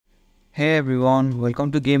Hey everyone,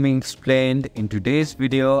 welcome to Gaming Explained. In today's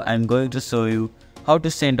video, I'm going to show you how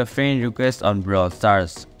to send a friend request on Brawl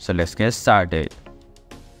Stars. So let's get started.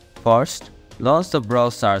 First, launch the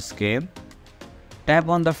Brawl Stars game. Tap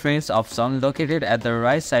on the friends option located at the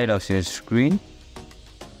right side of your screen.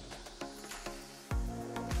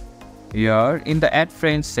 Here, in the Add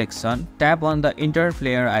Friends section, tap on the Enter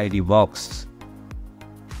Player ID box.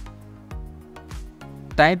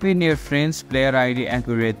 Type in your friend's player ID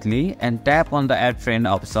accurately and tap on the Add Friend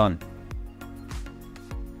option.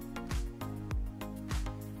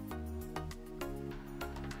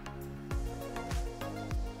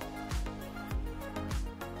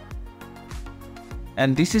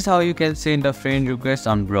 And this is how you can send a friend request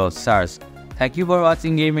on Brawl Stars. Thank you for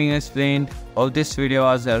watching Gaming Explained. Hope this video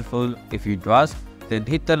was helpful. If it was, then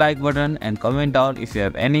hit the like button and comment down if you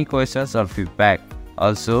have any questions or feedback.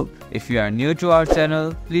 Also, if you are new to our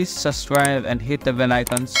channel, please subscribe and hit the bell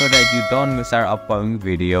icon so that you don't miss our upcoming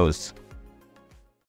videos.